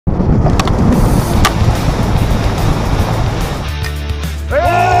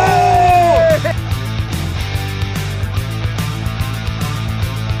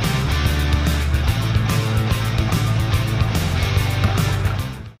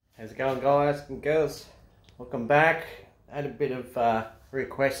How's it going, guys and girls? Welcome back. I had a bit of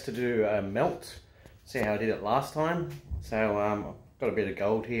request to do a melt. See how I did it last time. So I've got a bit of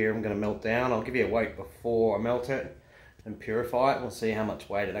gold here I'm going to melt down. I'll give you a weight before I melt it and purify it. We'll see how much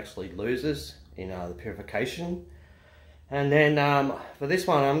weight it actually loses in the purification. And then for this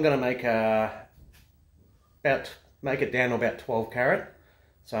one I'm going to make it down to about 12 carat.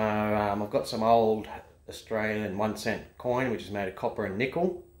 So I've got some old Australian 1 cent coin which is made of copper and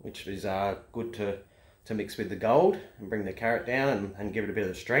nickel, which is good to mix with the gold and bring the carat down and give it a bit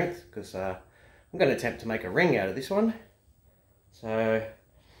of strength, because I'm going to attempt to make a ring out of this one. So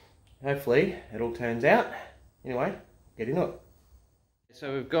hopefully it all turns out. Anyway, get into it.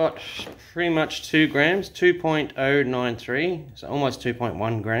 So we've got pretty much 2 grams, 2.093, so almost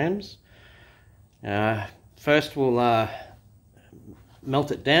 2.1 grams. First we'll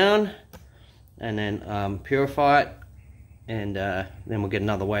melt it down and then purify it, and then we'll get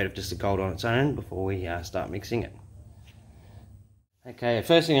another weight of just the gold on its own before we start mixing it. Okay,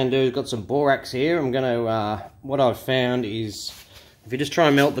 first thing I'm going to do is got some borax here. I'm going to, what I've found is if you just try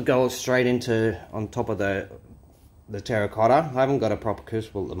and melt the gold straight into on top of the terracotta. I haven't got a proper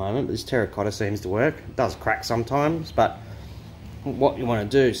crucible at the moment, but this terracotta seems to work. It does crack sometimes, but what you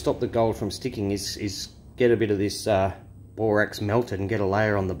want to do, stop the gold from sticking, is get a bit of this borax melted and get a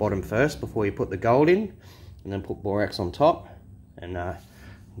layer on the bottom first before you put the gold in, and then put borax on top and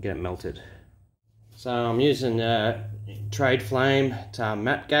get it melted. So I'm using trade flame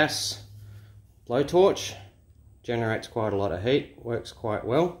map gas blowtorch. Generates quite a lot of heat, works quite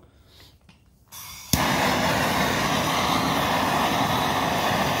well.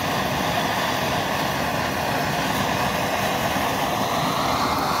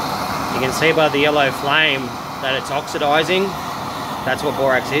 You can see by the yellow flame that it's oxidizing. That's what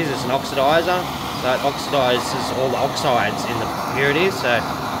borax is, it's an oxidizer. So it oxidizes all the oxides in the impurities, so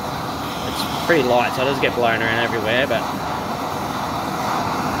it's pretty light, so it doesn't get blown around everywhere, but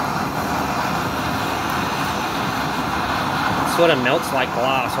it sort of melts like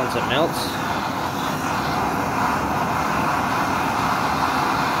glass once it melts.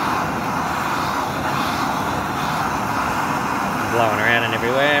 Blowing around and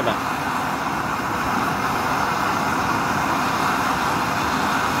everywhere, but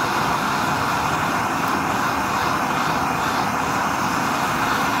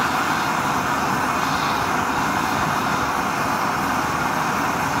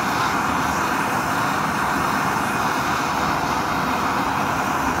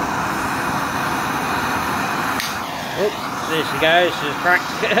there she goes, she's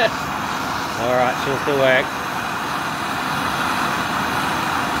cracked. Alright, she'll still work.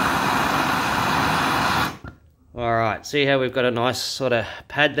 Alright, see how we've got a nice sort of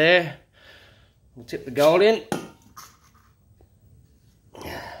pad there? We'll tip the gold in.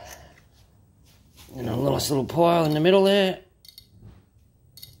 And a nice little pile in the middle there.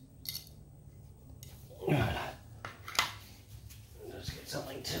 Just get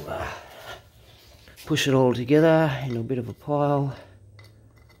something to push it all together in a bit of a pile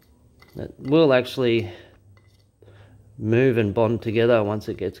that will actually move and bond together once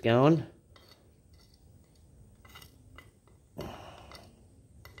it gets going. Just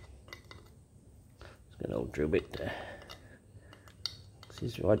got an old drill bit. This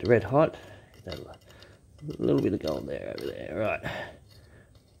is red hot. A little bit of gold there, over there. Right.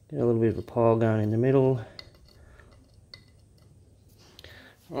 Get a little bit of a pile going in the middle.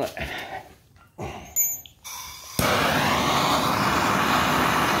 Right.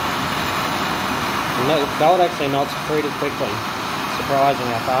 Gold actually melts pretty quickly. Surprising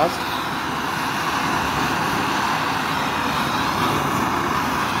how fast.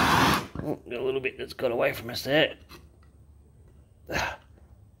 Oh, got a little bit that's got away from us there. It's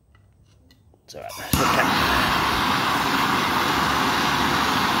alright.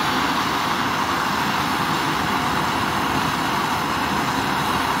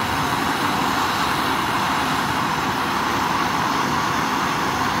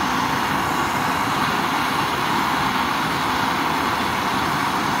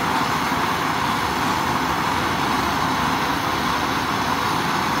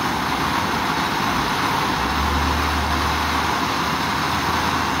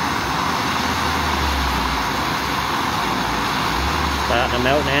 Starting to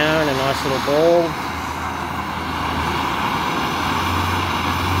melt now in a nice little ball.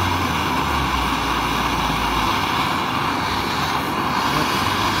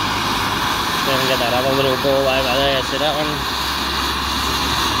 Then we get that other little ball over there, see that one?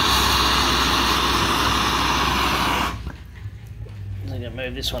 I'm going to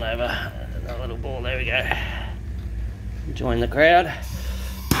move this one over, that little ball, there we go. Join the crowd.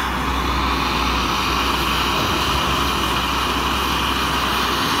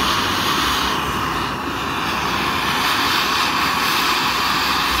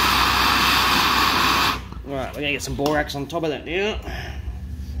 Alright, we're going to get some borax on top of that now.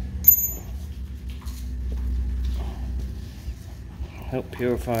 Help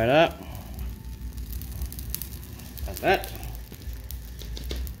purify it up. Like that.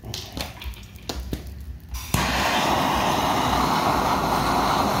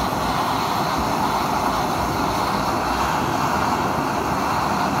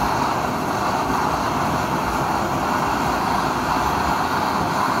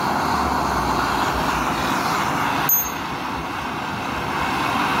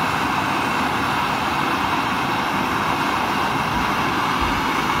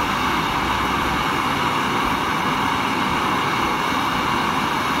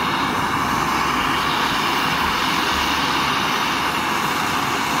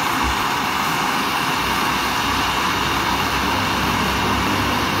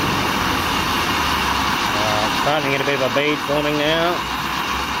 Starting to get a bit of a bead forming now.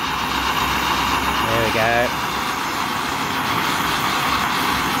 There we go.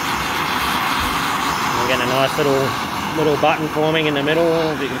 We're getting a nice little button forming in the middle,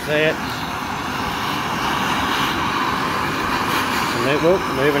 if you can see it.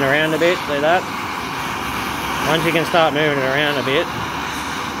 Moving around a bit, see that? Once you can start moving it around a bit,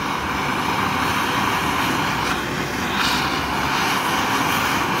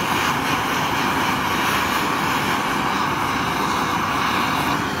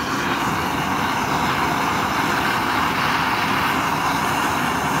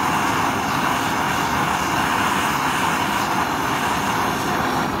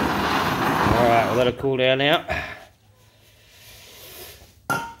 alright, we'll let it cool down now.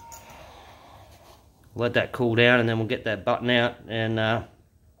 Let that cool down and then we'll get that button out and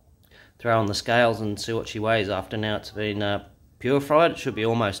throw on the scales and see what she weighs after now it's been purified. It should be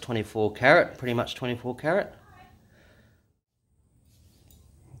almost 24 carat, pretty much 24 carat.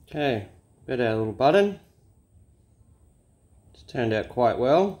 Okay, got our little button. It's turned out quite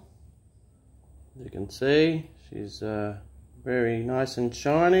well. As you can see, she's very nice and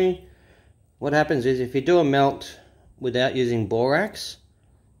shiny. What happens is if you do a melt without using borax,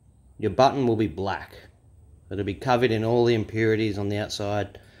 your button will be black. It'll be covered in all the impurities on the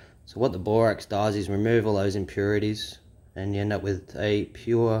outside. So what the borax does is remove all those impurities and you end up with a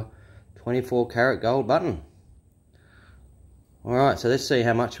pure 24 karat gold button. Alright, so let's see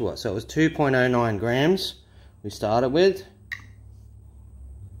how much it was. So it was 2.09 grams we started with.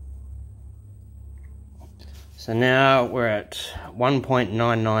 So now we're at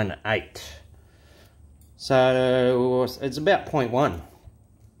 1.998. So it's about 0.1.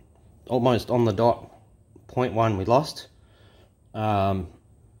 Almost on the dot. 0.1 we lost.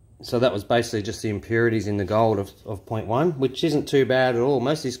 So that was basically just the impurities in the gold of 0.1, which isn't too bad at all.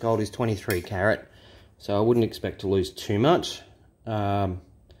 Most of this gold is 23 carat, so I wouldn't expect to lose too much. But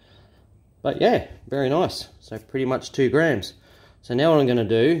yeah, very nice. So pretty much 2 grams. So now what I'm going to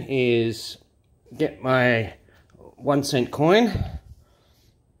do is get my 1 cent coin.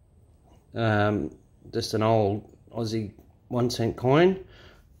 Just an old Aussie 1 cent coin.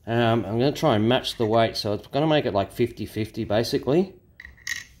 I'm going to try and match the weight, so it's going to make it like 50-50 basically.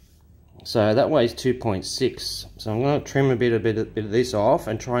 So that weighs 2.6. So I'm going to trim a bit of this off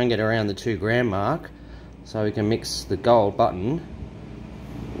and try and get around the 2 gram mark, so we can mix the gold button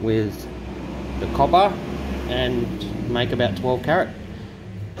with the copper and make about 12 carat.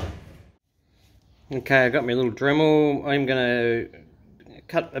 Okay, I've got my little Dremel. I'm going to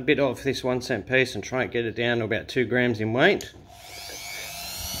cut a bit off this 1 cent piece and try and get it down to about 2 grams in weight.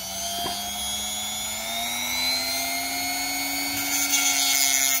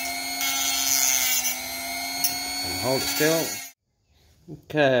 Hold it still.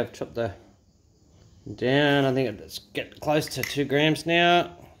 Okay, I've chopped the down. I think it's getting close to 2 grams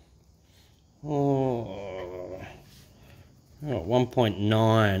now. Oh,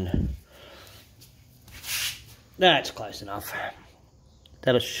 1.9. That's close enough.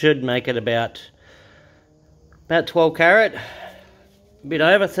 That should make it about 12 carat. A bit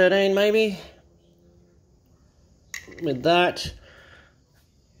over 13 maybe. With that.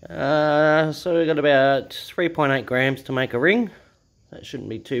 So we've got about 3.8 grams to make a ring. That shouldn't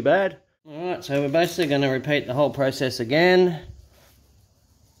be too bad. Alright, so we're basically going to repeat the whole process again.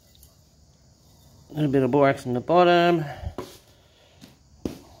 A little bit of borax on the bottom.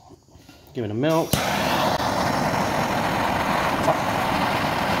 Give it a melt.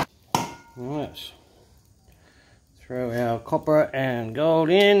 Alright. Throw our copper and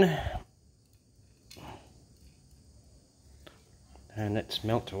gold in. And let's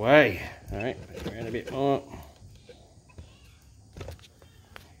melt away. Alright, around a bit more.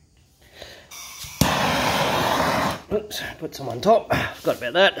 Oops, put some on top. Forgot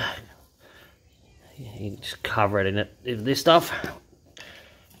about that. you just cover it in it with this stuff.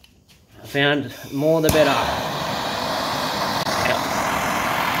 I found more the better.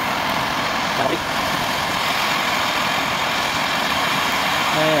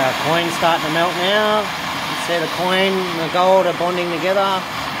 Our coin's starting to melt now. You see the coin and the gold are bonding together.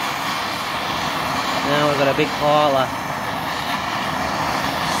 Now we've got a big pile of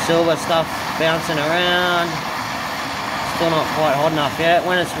silver stuff bouncing around. Still not quite hot enough yet.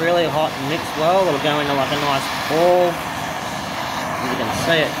 When it's really hot and mixed well, it'll go into like a nice ball. You can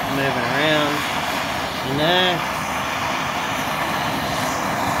see it moving around in there.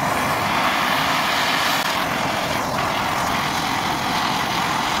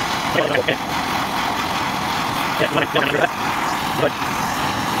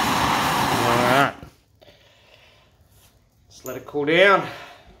 Alright. Just let it cool down.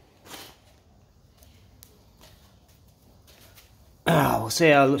 We'll see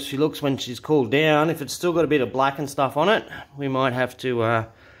how she looks when she's cooled down. If it's still got a bit of black and stuff on it, we might have to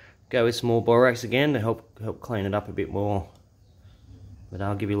go with some more borax again to help clean it up a bit more. But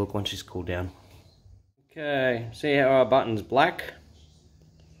I'll give you a look once she's cooled down. Okay, see how our button's black?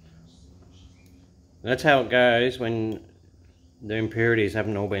 That's how it goes when the impurities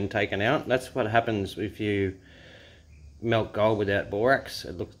haven't all been taken out. That's what happens if you melt gold without borax.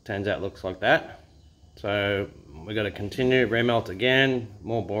 Turns out it looks like that. So we've got to continue, remelt again,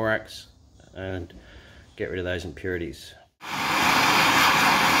 more borax, and get rid of those impurities.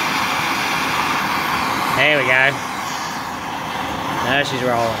 There we go. Now she's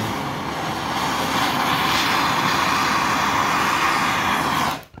rolling.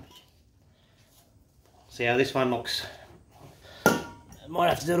 See how this one looks. Might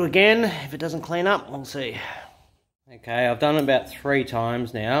have to do it again if it doesn't clean up. We'll see. Okay, I've done it about 3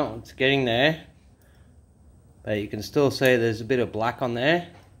 times now. It's getting there. But you can still see there's a bit of black on there.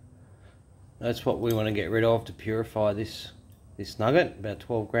 That's what we want to get rid of to purify this nugget. About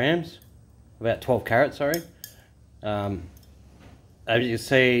 12 grams. About 12 carats, sorry. As you can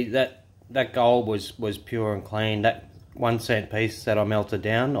see, that gold was pure and clean. That 1 cent piece that I melted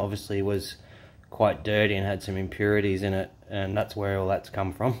down obviously was quite dirty and had some impurities in it, and that's where all that's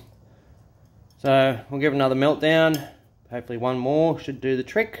come from. So we'll give it another melt down. Hopefully one more should do the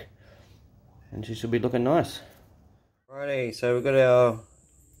trick, and she should be looking nice. Righty, so we've got our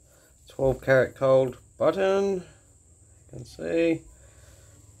 12 carat gold button. You can see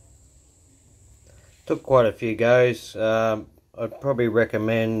took quite a few goes. I'd probably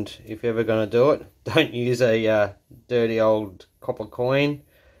recommend, if you're ever going to do it, don't use a dirty old copper coin.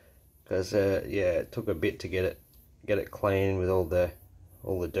 Because yeah, it took a bit to get it clean with all the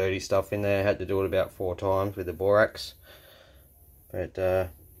dirty stuff in there. Had to do it about 4 times with the borax, but yeah,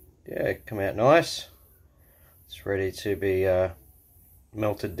 it come out nice. It's ready to be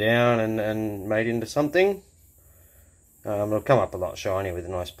melted down and made into something. It'll come up a lot shiny with a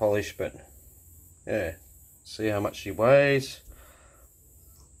nice polish, but yeah, see how much she weighs.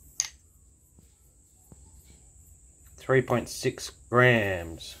 3.6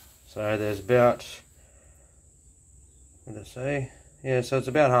 grams. So there's about, what did I say? Yeah, so it's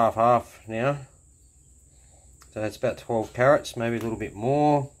about half now. So that's about 12 carats, maybe a little bit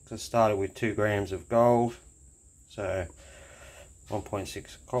more. Just started with 2 grams of gold. So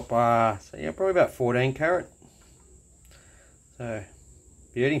 1.6 copper. So yeah, probably about 14 carat. So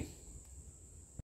beauty.